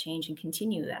focus on that change and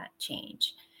continue that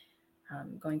change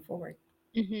going forward.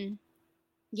 Hmm.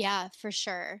 Yeah, for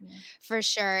sure. Yeah. For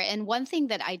sure. And one thing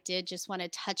that I did just want to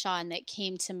touch on that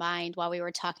came to mind while we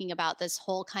were talking about this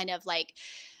whole kind of like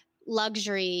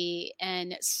luxury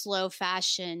and slow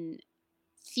fashion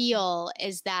feel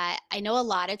is that I know a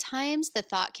lot of times the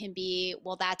thought can be,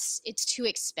 well, it's too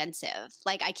expensive.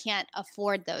 Like, I can't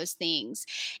afford those things.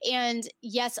 And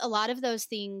yes, a lot of those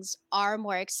things are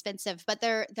more expensive, but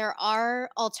there are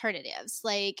alternatives,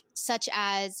 like such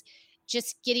as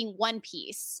just getting one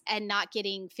piece and not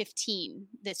getting 15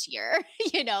 this year,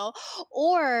 you know,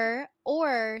 or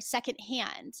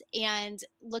secondhand, and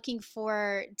looking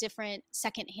for different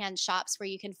secondhand shops where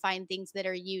you can find things that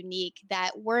are unique,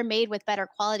 that were made with better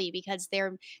quality because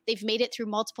they've made it through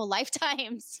multiple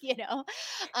lifetimes,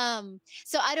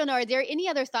 so I don't know, are there any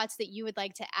other thoughts that you would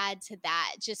like to add to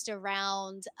that, just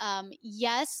around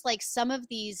yes, like some of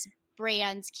these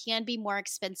brands can be more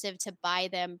expensive to buy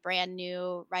them brand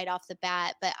new right off the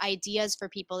bat, but ideas for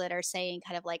people that are saying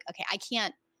kind of like, okay, I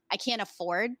can't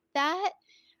afford that.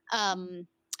 um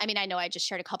I mean, I know I just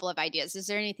shared a couple of ideas. Is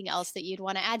there anything else that you'd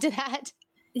want to add to that?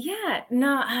 Yeah,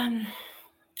 no,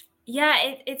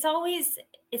 yeah, it's always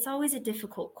a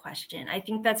difficult question. I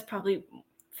think that's probably,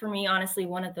 for me, honestly,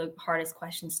 one of the hardest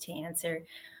questions to answer,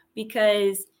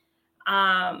 because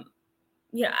um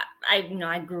yeah,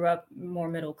 I grew up more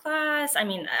middle class. I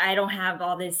mean, I don't have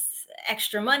all this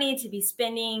extra money to be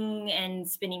spending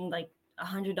like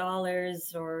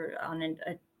 $100 or on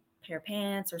a pair of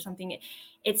pants or something.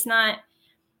 It's not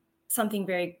something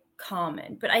very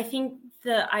common, but I think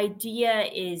the idea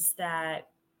is that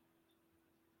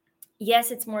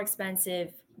yes, it's more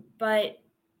expensive, but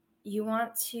you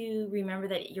want to remember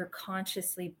that you're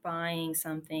consciously buying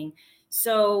something.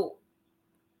 So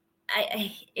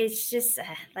it's just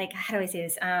like, how do I say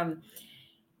this?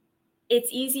 It's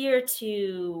easier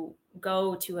to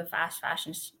go to a fast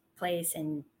fashion place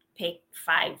and pick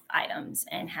 5 items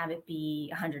and have it be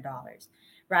 $100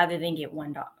 rather than get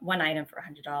one item for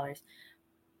 $100.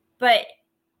 But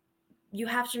you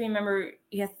have to remember,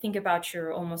 you have to think about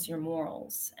your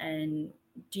morals, and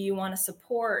do you want to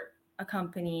support a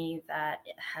company that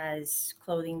has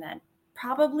clothing that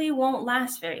probably won't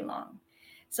last very long?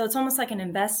 So it's almost like an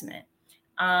investment,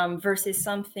 versus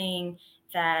something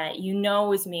that you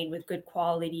know is made with good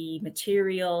quality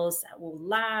materials that will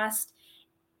last.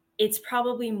 It's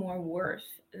probably more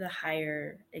worth the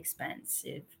higher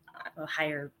expensive, a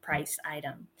higher priced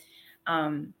item.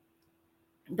 um,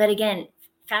 but again,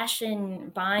 fashion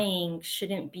buying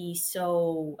shouldn't be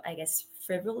so, I guess,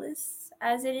 frivolous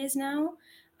as it is now.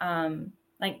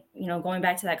 Like, going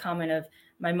back to that comment of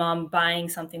my mom buying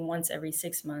something once every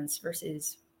 6 months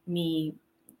versus me,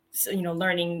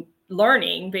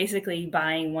 learning basically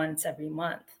buying once every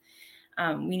month.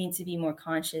 We need to be more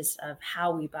conscious of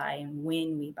how we buy and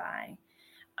when we buy.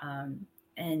 Um,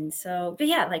 and so, but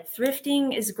yeah, like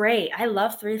thrifting is great. I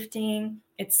love thrifting.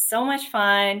 It's so much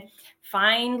fun.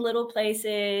 Find little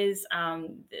places.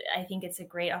 I think it's a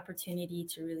great opportunity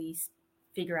to really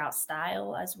figure out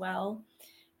style as well.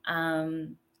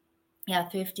 Um, yeah,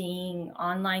 thrifting,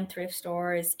 online thrift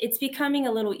stores, it's becoming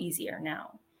a little easier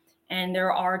now. And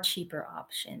there are cheaper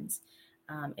options,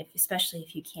 especially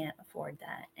if you can't afford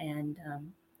that. And,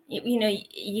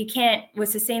 you can't, with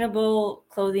sustainable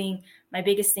clothing, my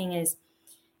biggest thing is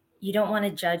you don't want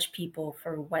to judge people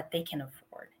for what they can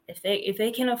afford. If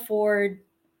they can afford,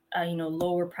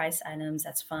 lower price items,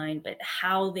 that's fine. But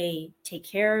how they take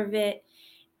care of it,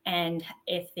 and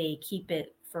if they keep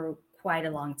it for quite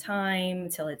a long time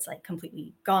until it's like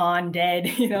completely gone, dead,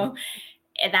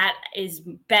 that is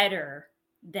better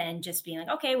than just being like,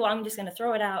 okay, well, I'm just going to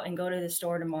throw it out and go to the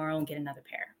store tomorrow and get another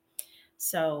pair.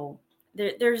 So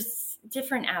there's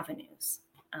different avenues,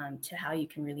 to how you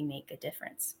can really make a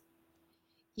difference.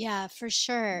 Yeah, for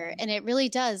sure. And it really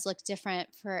does look different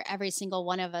for every single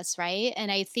one of us, right?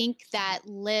 And I think that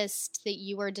list that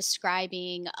you were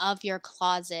describing of your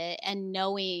closet and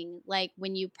knowing like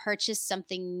when you purchase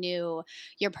something new,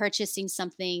 you're purchasing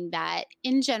something that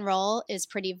in general is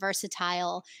pretty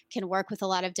versatile, can work with a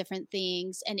lot of different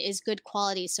things, and is good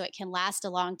quality so it can last a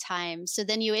long time. So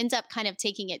then you end up kind of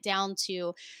taking it down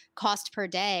to cost per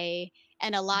day,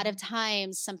 and a lot of Mhm.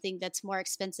 times, something that's more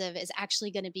expensive is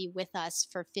actually going to be with us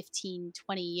for 15,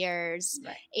 20 years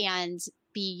Right. and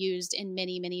be used in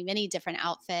many, many, many different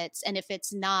outfits. And if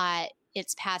it's not,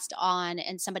 it's passed on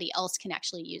and somebody else can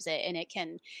actually use it, and it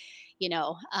can,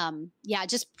 yeah,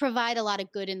 just provide a lot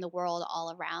of good in the world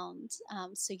all around.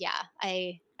 So yeah,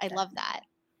 I love Definitely. that.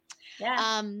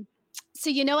 Yeah. Um, so,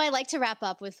 I like to wrap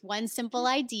up with one simple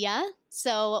idea.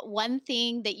 So, one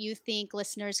thing that you think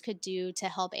listeners could do to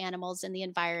help animals in the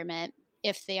environment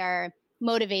if they are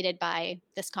motivated by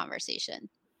this conversation.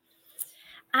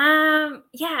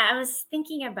 Yeah, I was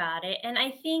thinking about it, and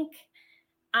I think,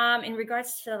 in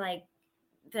regards to like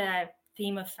the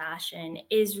theme of fashion,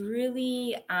 is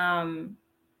really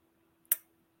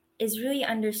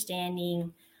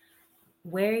understanding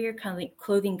where your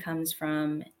clothing comes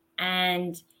from,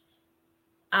 and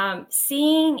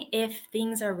seeing if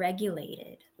things are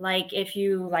regulated. Like if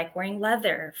you like wearing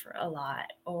leather for a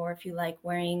lot, or if you like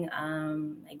wearing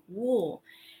like wool,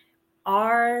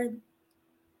 are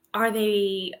are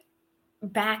they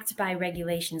backed by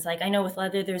regulations? Like I know with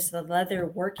leather, there's the leather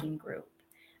working group.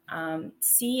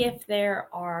 See if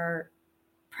there are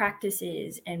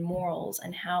practices and morals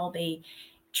and how they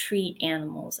treat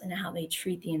animals and how they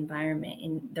treat the environment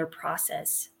in their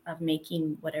process of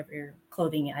making whatever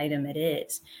clothing item it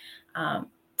is.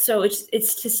 So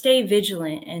it's to stay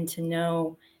vigilant and to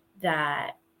know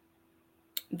that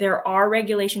there are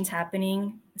regulations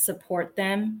happening, support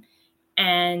them,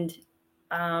 and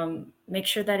make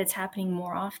sure that it's happening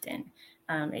more often.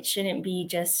 It shouldn't be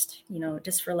just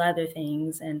for leather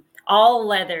things, and all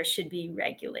leather should be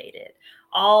regulated,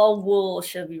 all wool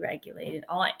should be regulated.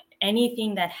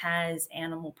 Anything that has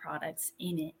animal products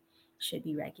in it should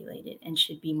be regulated and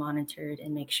should be monitored,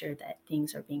 and make sure that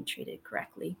things are being treated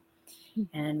correctly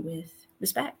and with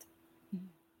respect.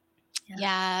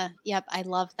 Yeah. Yep. I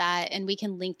love that. And we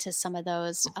can link to some of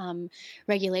those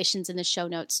regulations in the show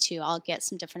notes too. I'll get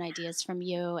some different ideas from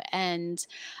you. And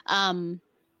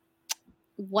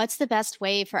what's the best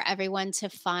way for everyone to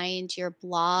find your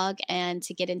blog and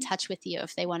to get in touch with you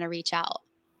if they want to reach out?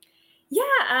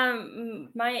 Yeah,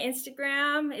 my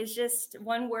Instagram is just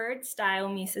one word, Style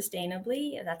Me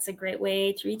Sustainably. That's a great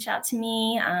way to reach out to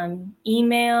me.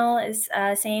 Email is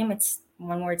same. It's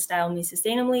one word,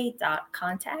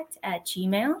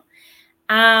 stylemesustainably.contact@gmail.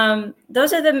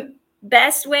 Those are the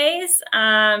best ways.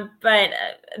 But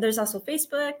there's also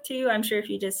Facebook too. I'm sure if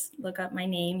you just look up my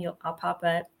name, I'll pop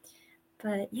up.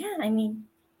 But yeah, I mean,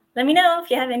 let me know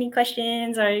if you have any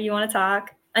questions or you want to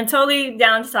talk. I'm totally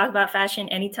down to talk about fashion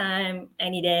anytime,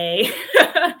 any day.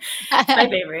 It's my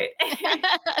favorite.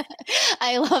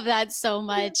 I love that so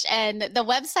much. And the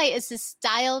website is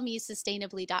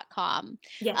stylemesustainably.com,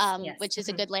 Yes. which is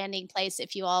a good landing place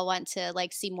if you all want to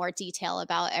like see more detail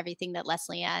about everything that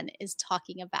Leslie Ann is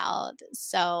talking about.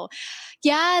 So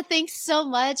yeah, thanks so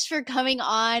much for coming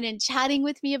on and chatting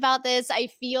with me about this. I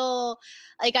feel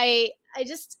like I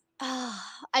just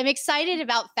I'm excited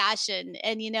about fashion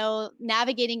and,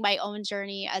 navigating my own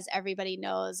journey, as everybody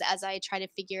knows, as I try to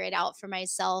figure it out for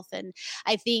myself. And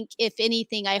I think, if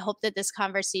anything, I hope that this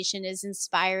conversation is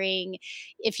inspiring.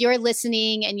 If you're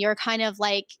listening and you're kind of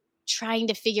like trying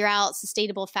to figure out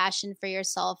sustainable fashion for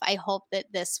yourself, I hope that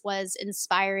this was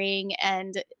inspiring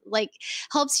and like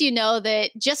helps you know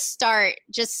that just start.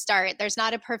 There's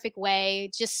not a perfect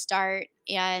way. Just start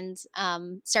and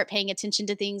start paying attention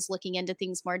to things, looking into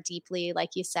things more deeply,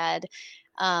 like you said.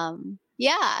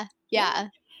 Yeah. Yeah,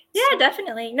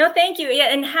 definitely. No, thank you.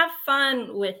 Yeah, and have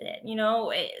fun with it.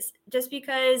 Just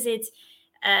because it's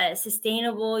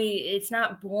sustainable, it's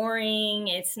not boring.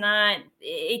 It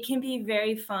can be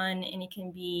very fun, and it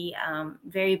can be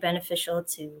very beneficial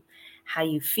to how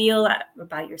you feel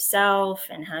about yourself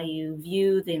and how you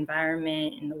view the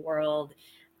environment and the world.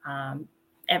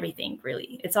 Everything,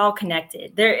 really, it's all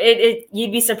connected.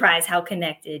 You'd be surprised how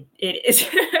connected it is.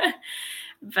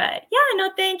 But yeah, no,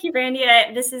 thank you, Brandy.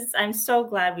 I'm so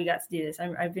glad we got to do this.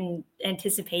 I've been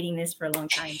anticipating this for a long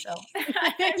time, so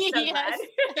I'm so glad.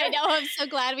 I know. I'm so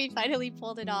glad we finally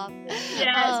pulled it off.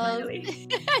 Yes, finally.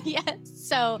 Yes.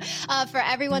 So for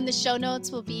everyone, the show notes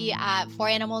will be at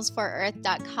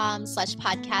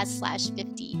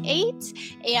foranimalsforearth.com/podcast/58.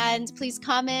 And please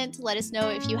comment. Let us know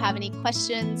if you have any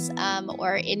questions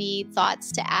or any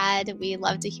thoughts to add. We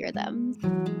love to hear them.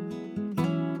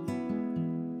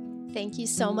 Thank you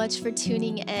so much for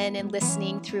tuning in and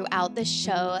listening throughout the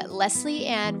show. Leslie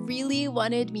Ann really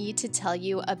wanted me to tell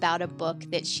you about a book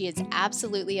that she is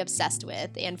absolutely obsessed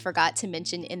with and forgot to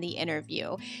mention in the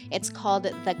interview. It's called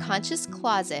The Conscious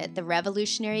Closet, The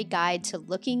Revolutionary Guide to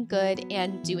Looking Good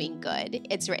and Doing Good.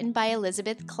 It's written by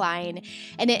Elizabeth Klein,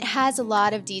 and it has a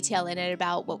lot of detail in it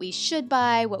about what we should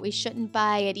buy, what we shouldn't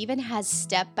buy. It even has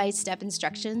step-by-step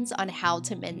instructions on how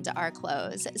to mend our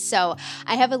clothes. So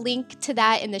I have a link to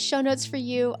that in the show notes for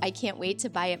you. I can't wait to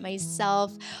buy it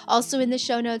myself. Also in the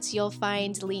show notes, you'll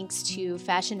find links to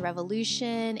Fashion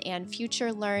Revolution and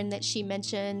Future Learn that she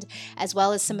mentioned, as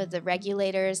well as some of the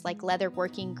regulators like Leather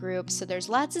Working Group. So there's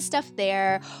lots of stuff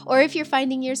there. Or if you're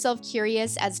finding yourself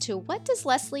curious as to what does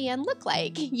Leslie Ann look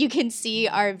like, you can see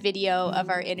our video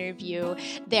of our interview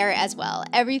there as well.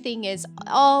 Everything is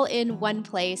all in one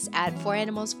place at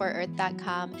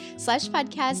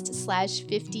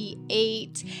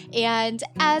foranimalsforearth.com/podcast/58. And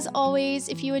as always,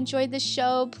 if you enjoyed the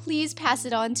show, please pass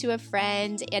it on to a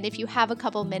friend. And if you have a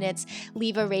couple minutes,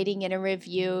 leave a rating and a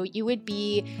review. You would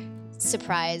be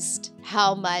surprised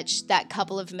how much that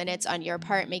couple of minutes on your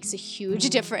part makes a huge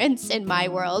difference in my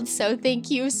world. So thank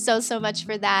you so much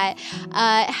for that.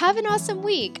 Have an awesome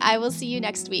week. I will see you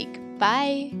next week.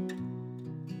 Bye.